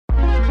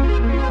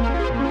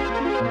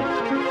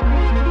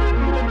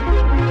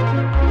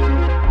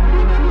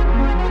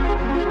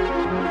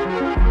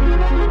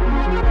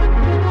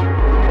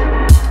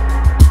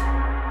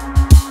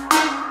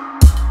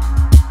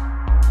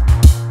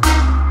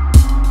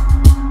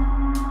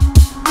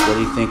what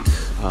do you think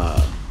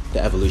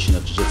the evolution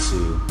of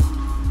Jiu-Jitsu,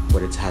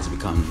 what it has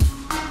become,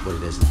 what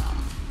it is now?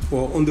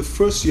 Well, on the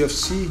first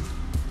UFC,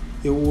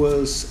 it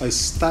was a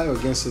style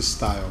against a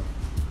style.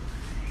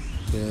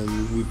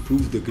 And we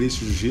proved that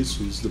Gracie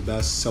Jiu-Jitsu is the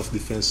best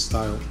self-defense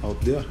style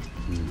out there.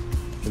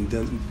 And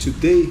then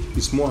today,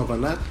 it's more of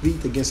an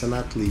athlete against an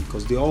athlete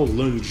because they all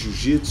learn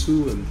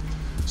Jiu-Jitsu, and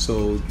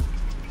so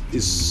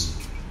it's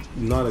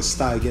not a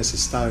style against a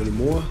style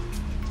anymore.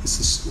 It's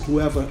just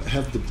whoever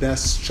have the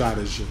best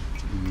strategy.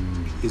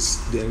 It's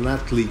an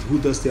athlete who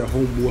does their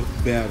homework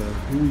better,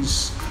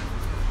 who's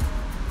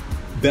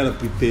better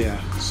prepared.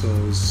 So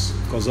it's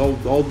because all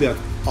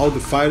the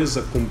fighters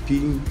are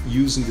competing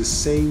using the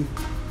same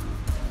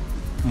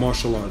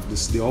martial art.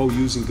 They're all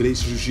using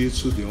Gracie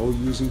Jiu-Jitsu, they're all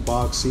using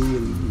boxing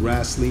and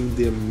wrestling,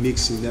 they're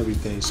mixing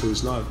everything. So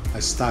it's not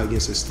a style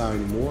against a style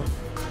anymore.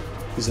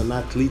 It's an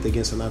athlete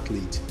against an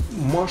athlete.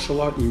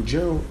 Martial art in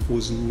general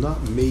was not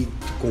made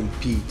to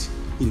compete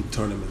in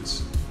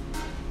tournaments.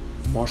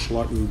 Martial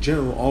art in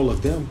general, all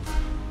of them,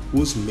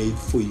 was made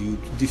for you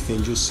to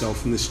defend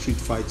yourself in a street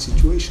fight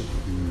situation.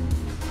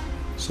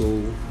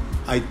 So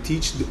I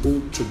teach the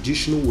old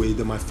traditional way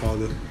that my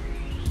father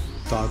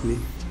taught me.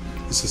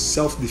 It's a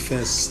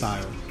self-defense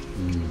style.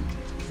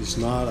 It's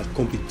not a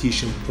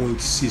competition point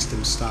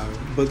system style.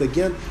 But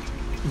again,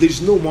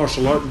 there's no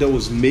martial art that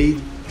was made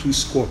to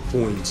score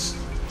points.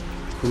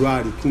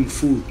 Karate, Kung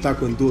Fu,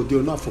 Taekwondo,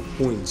 they're not for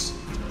points.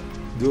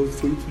 They're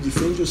for you to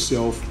defend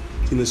yourself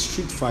in a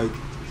street fight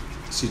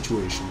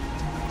situation.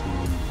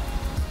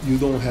 You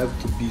don't have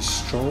to be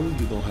strong,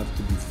 you don't have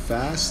to be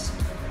fast.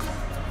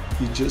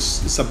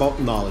 It's about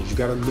knowledge. You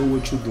gotta know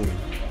what you're doing.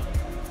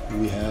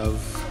 We have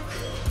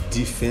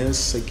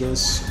defense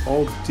against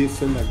all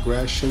different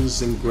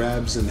aggressions and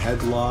grabs and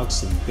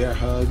headlocks and bear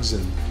hugs,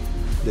 and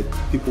that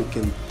people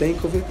can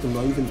think of it and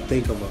not even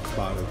think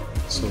about it.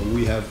 So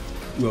we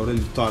already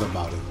thought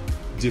about it.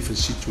 Different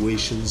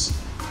situations.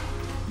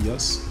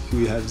 Yes,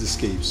 we have the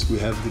escapes.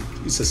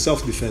 It's a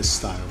self-defense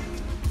style.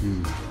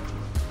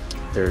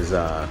 There's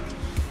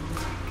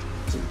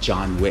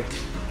John Wick.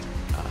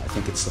 I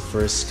think it's the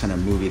first kind of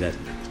movie that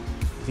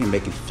I think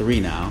making 3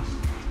 now,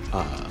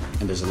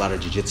 and there's a lot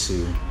of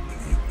jiu-jitsu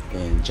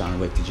in John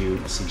Wick. Did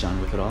you see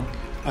John Wick at all?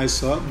 I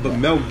saw it, but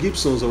Mel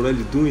Gibson's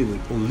already doing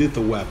it on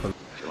Lethal Weapon.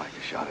 Would you like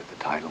a shot at the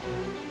title?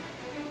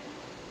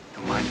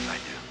 Don't mind if I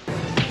do.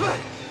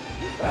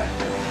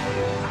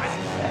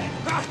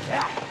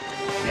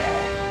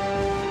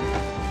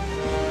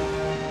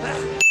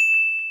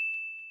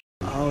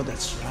 Oh,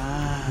 that's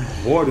right.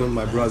 Gordon,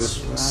 my brother,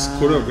 Right.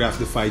 choreographed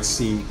the fight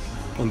scene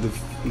on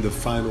the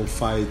final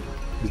fight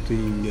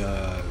between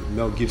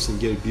Mel Gibson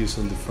and Gary Busey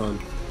on the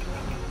front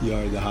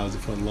yard of the house, the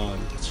front lawn.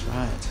 That's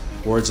right.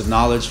 Words of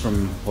knowledge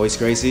from Royce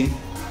Gracie.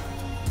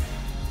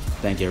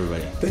 Thank you,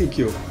 everybody. Thank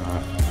you. All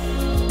right.